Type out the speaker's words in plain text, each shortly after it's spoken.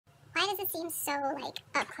does it seem so like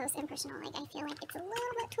up close and personal? Like I feel like it's a little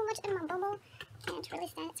bit too much in my bubble. Can't really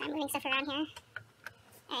stand it. So I'm moving stuff around here.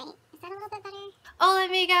 Alright, is that a little bit better? Hola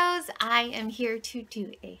amigos, I am here to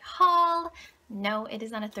do a haul. No, it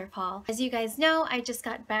is not a thrift haul. As you guys know, I just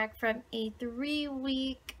got back from a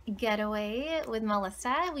 3-week getaway with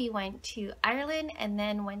Melissa. We went to Ireland and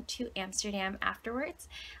then went to Amsterdam afterwards.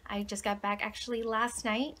 I just got back actually last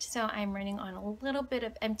night, so I'm running on a little bit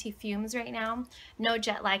of empty fumes right now. No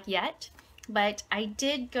jet lag yet. But I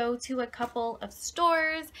did go to a couple of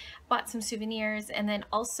stores, bought some souvenirs, and then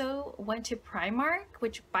also went to Primark,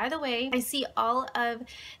 which, by the way, I see all of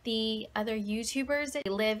the other YouTubers that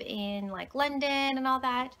live in like London and all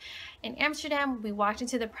that. In Amsterdam, we walked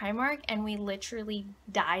into the Primark and we literally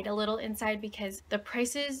died a little inside because the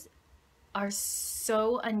prices are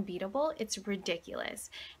so unbeatable. It's ridiculous.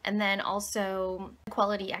 And then also the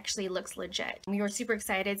quality actually looks legit. We were super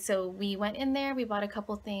excited, so we went in there, we bought a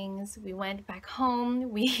couple things, we went back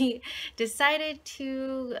home, we decided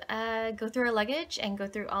to go through our luggage and go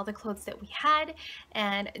through all the clothes that we had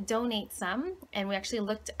and donate some. And we actually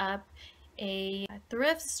looked up a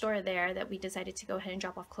thrift store there that we decided to go ahead and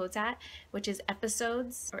drop off clothes at, which is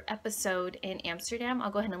Episode in Amsterdam. I'll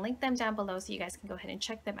go ahead and link them down below so you guys can go ahead and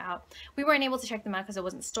check them out. We weren't able to check them out because it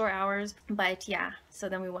wasn't store hours, but yeah, so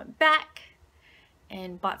then we went back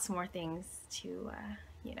and bought some more things to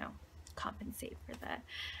you know, compensate for the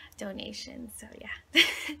donation. So yeah.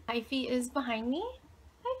 Hyphy is behind me.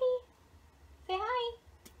 Hyphy, say hi.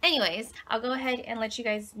 Anyways, I'll go ahead and let you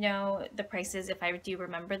guys know the prices if I do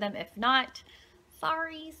remember them. If not,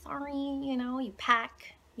 sorry, you know, you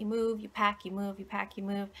pack, you move, you pack, you move, you pack, you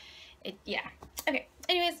move. Yeah. Okay,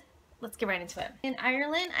 anyways, let's get right into it. In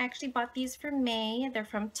Ireland, I actually bought these for May. They're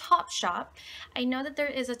from Topshop. I know that there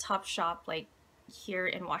is a Topshop like here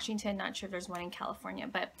in Washington. Not sure if there's one in California,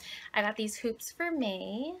 but I got these hoops for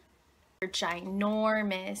May. They're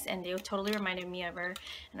ginormous and they totally reminded me of her,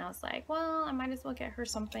 and I was like, well, I might as well get her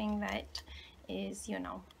something that is, you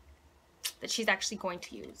know, that she's actually going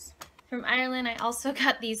to use. From Ireland, I also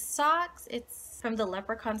got these socks. It's from the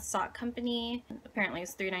Leprechaun Sock Company. Apparently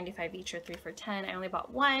it's $3.95 each or 3 for $10. I only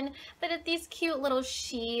bought one, but it's these cute little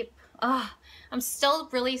sheep. I'm still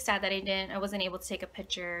really sad that I wasn't able to take a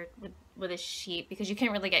picture with a sheep because you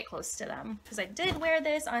can't really get close to them. Because I did wear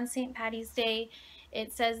this on St. Paddy's Day.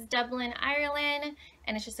 It says Dublin, Ireland,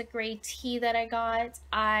 and it's just a gray tee that I got.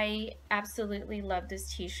 I absolutely love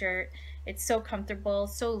this t-shirt. It's so comfortable,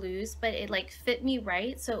 so loose, but it like fit me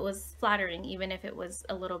right, so it was flattering even if it was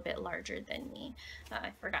a little bit larger than me.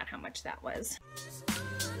 I forgot how much that was.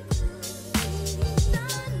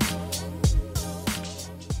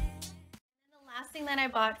 Thing that I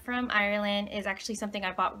bought from Ireland is actually something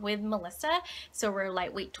I bought with Melissa, so we're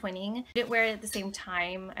lightweight twinning. I didn't wear it at the same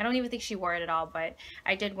time. I don't even think she wore it at all, but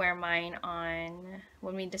I did wear mine on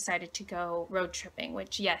when we decided to go road tripping,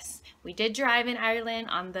 which yes, we did drive in Ireland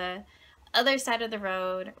on the other side of the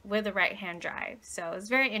road with a right-hand drive, so it was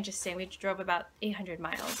very interesting. We drove about 800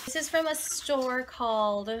 miles. This is from a store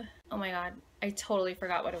called, oh my god, I totally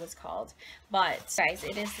forgot what it was called, but guys,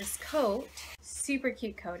 it is this coat. Super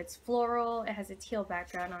cute coat. It's floral. It has a teal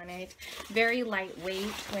background on it. Very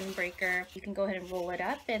lightweight, windbreaker. You can go ahead and roll it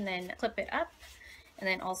up and then clip it up. And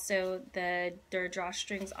then also there are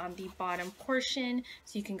drawstrings on the bottom portion,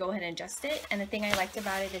 so you can go ahead and adjust it. And the thing I liked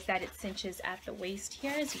about it is that it cinches at the waist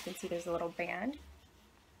here. As you can see, there's a little band.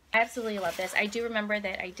 I absolutely love this. I do remember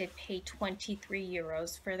that I did pay 23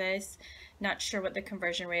 euros for this. Not sure what the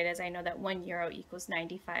conversion rate is. I know that 1 euro equals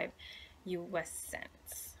 95 US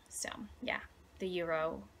cents. So yeah, the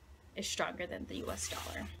euro is stronger than the US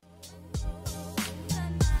dollar. The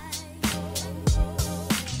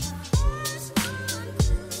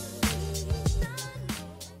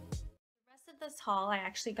rest of this haul I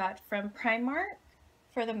actually got from Primark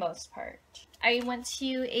for the most part. I went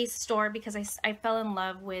to a store because I fell in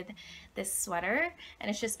love with this sweater,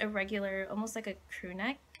 and it's just a regular, almost like a crew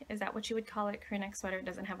neck. Is that what you would call it? Crew neck sweater. It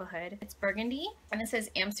doesn't have a hood. It's burgundy and it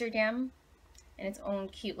says Amsterdam and its own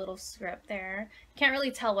cute little script there. Can't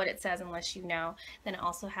really tell what it says unless you know. Then it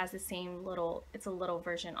also has the same little, it's a little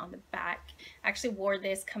version on the back. I actually wore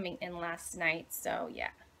this coming in last night, so yeah,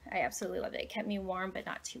 I absolutely love it. It kept me warm but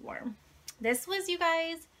not too warm. This was, you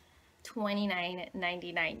guys,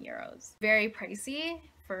 29.99 euros. Very pricey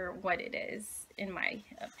for what it is, in my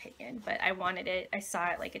opinion, but I wanted it. I saw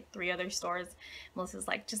it like at 3 other stores. Melissa's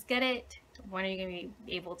like, just get it. When are you gonna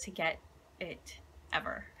be able to get it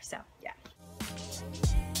ever? So yeah.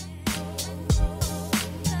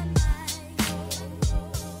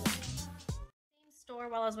 Same store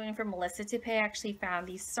while I was waiting for Melissa to pay. I actually found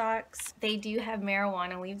these socks. They do have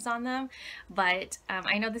marijuana leaves on them, but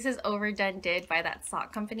I know this is overdone by that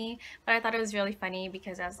sock company, but I thought it was really funny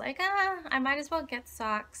because I was like, I might as well get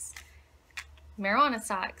socks, marijuana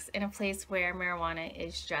socks, in a place where marijuana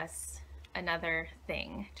is just another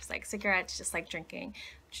thing, just like cigarettes, just like drinking,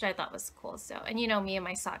 which I thought was cool. So, and you know me and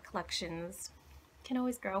my sock collections can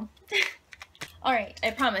always grow. Alright, I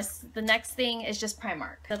promise, the next thing is just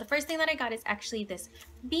Primark. So the first thing that I got is actually this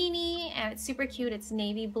beanie, and it's super cute. It's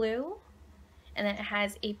navy blue, and then it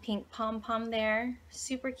has a pink pom-pom there.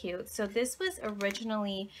 Super cute. So this was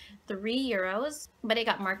originally €3, but it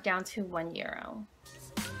got marked down to €1.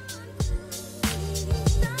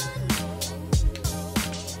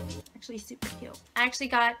 Actually super cute. I actually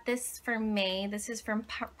got this for May. This is from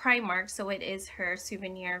Primark, so it is her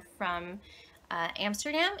souvenir from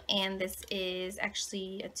Amsterdam, and this is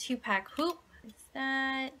actually a 2-pack hoop. It's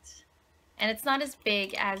that, and it's not as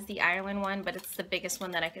big as the Ireland one, but it's the biggest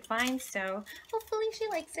one that I could find, so hopefully she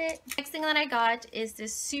likes it. Next thing that I got is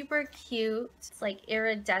this super cute, it's like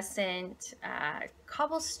iridescent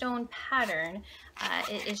cobblestone pattern.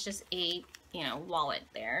 It is just a, you know, wallet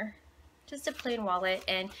there. Just a plain wallet,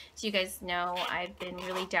 and so you guys know I've been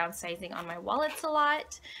really downsizing on my wallets a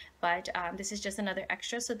lot, but this is just another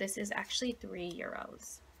extra, so this is actually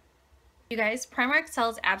 €3. You guys, Primark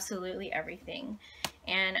sells absolutely everything,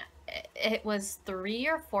 and it was 3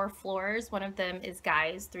 or 4 floors. One of them is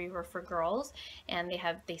guys, 3 were for girls, and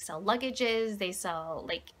they sell luggages, they sell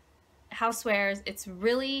like housewares. It's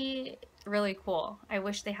really cool. I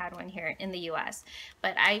wish they had one here in the US,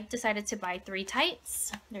 but I decided to buy 3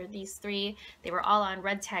 tights. They're these 3. They were all on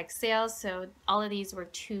red tag sales, so all of these were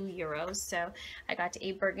 €2. So I got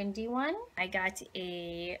a burgundy one, I got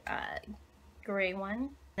a gray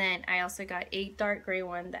one, then I also got a dark gray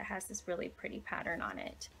one that has this really pretty pattern on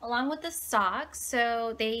it. Along with the socks,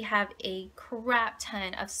 so they have a crap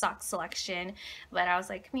ton of sock selection, but I was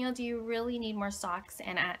like, Camille, do you really need more socks?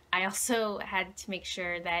 And I also had to make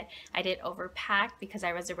sure that I didn't overpack because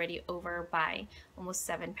I was already over by almost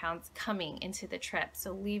 7 pounds coming into the trip,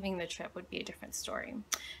 so leaving the trip would be a different story.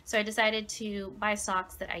 So I decided to buy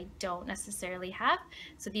socks that I don't necessarily have.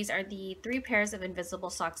 So these are the 3 pairs of invisible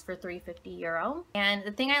socks for €3.50. And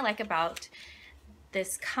the thing I like about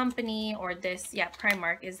this company, or this, yeah,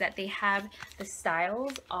 Primark, is that they have the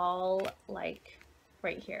styles all like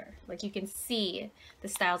right here. Like you can see the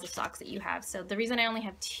styles of socks that you have. So the reason I only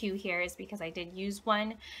have 2 here is because I did use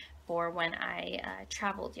one for when I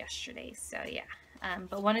traveled yesterday. So yeah,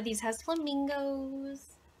 but one of these has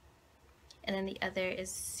flamingos, and then the other is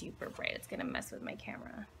super bright. It's gonna mess with my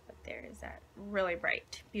camera, but there is that really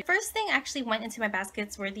bright. First thing actually went into my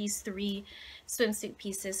baskets were these 3 swimsuit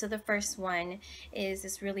pieces. So the first one is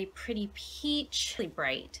this really pretty peach, really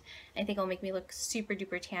bright. I think it'll make me look super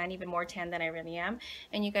duper tan, even more tan than I really am.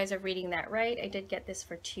 And you guys are reading that right. I did get this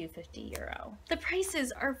for €2.50. The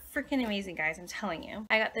prices are freaking amazing, guys, I'm telling you.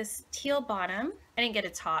 I got this teal bottom. I didn't get a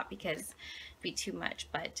top because it'd be too much,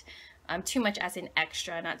 but too much as an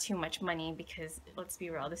extra, not too much money, because let's be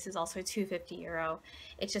real, this is also €2.50.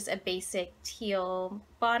 It's just a basic teal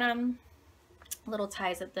bottom, little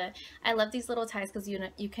ties at the, I love these little ties because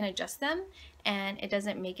you can adjust them, and it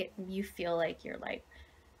doesn't make you feel like you're like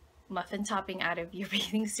muffin topping out of your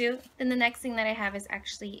bathing suit. Then the next thing that I have is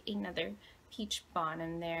actually another peach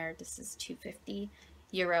bottom there. This is €2.50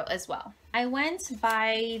 as well. I went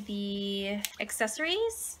by the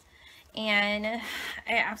accessories, and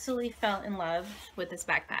I absolutely fell in love with this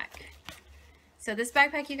backpack. So this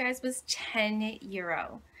backpack, you guys, was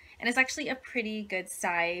 €10, and it's actually a pretty good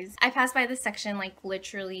size. I passed by this section like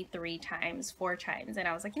literally 3 times, 4 times, and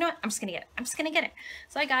I was like, you know what, I'm just gonna get it. I'm just gonna get it.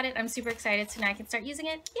 So I got it. I'm super excited, so now I can start using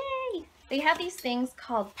it. Yay! They have these things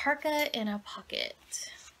called parka in a pocket.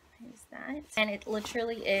 There's that. And it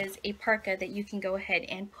literally is a parka that you can go ahead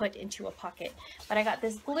and put into a pocket. But I got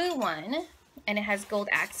this blue one, and it has gold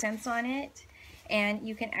accents on it, and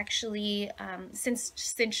you can actually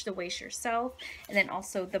cinch the waist yourself, and then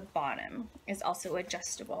also the bottom is also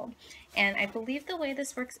adjustable. And I believe the way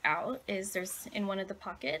this works out is there's in one of the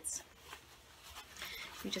pockets,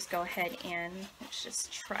 you just go ahead and let's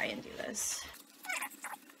just try and do this.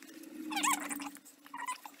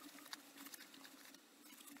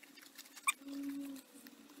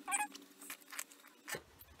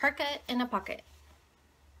 Parka in a pocket.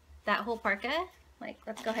 That whole parka, like,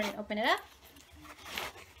 let's go ahead and open it up.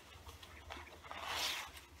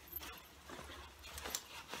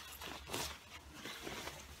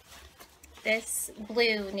 This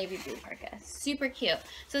blue, navy blue parka, super cute.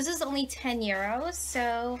 So this is only €10,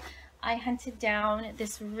 so I hunted down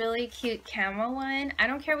this really cute camo one. I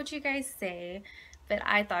don't care what you guys say, but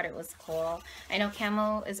I thought it was cool. I know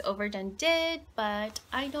camo is overdone did, but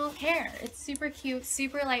I don't care. It's super cute,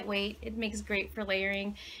 super lightweight. It makes great for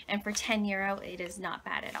layering, and for €10, it is not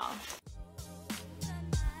bad at all.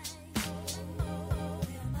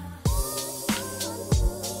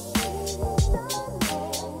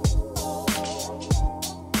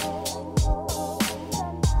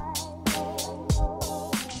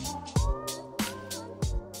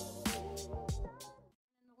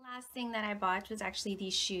 Thing that I bought was actually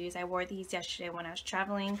these shoes. I wore these yesterday when I was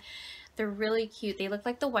traveling. They're really cute. They look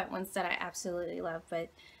like the white ones that I absolutely love, but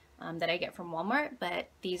that I get from Walmart, but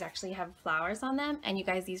these actually have flowers on them, and you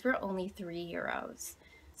guys, these were only €3.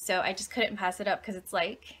 So I just couldn't pass it up because it's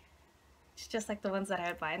just like the ones that I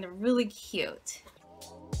would buy, and they're really cute.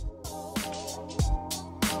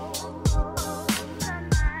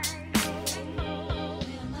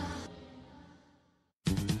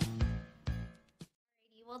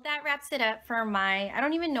 Well, that wraps it up for my, I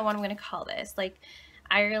don't even know what I'm going to call this, like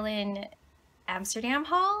Ireland, Amsterdam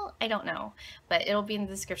haul. I don't know, but it'll be in the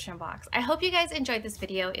description box. I hope you guys enjoyed this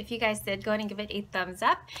video. If you guys did, go ahead and give it a thumbs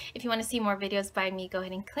up. If you want to see more videos by me, go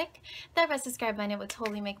ahead and click that red subscribe button. It would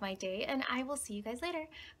totally make my day, and I will see you guys later.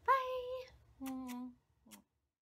 Bye!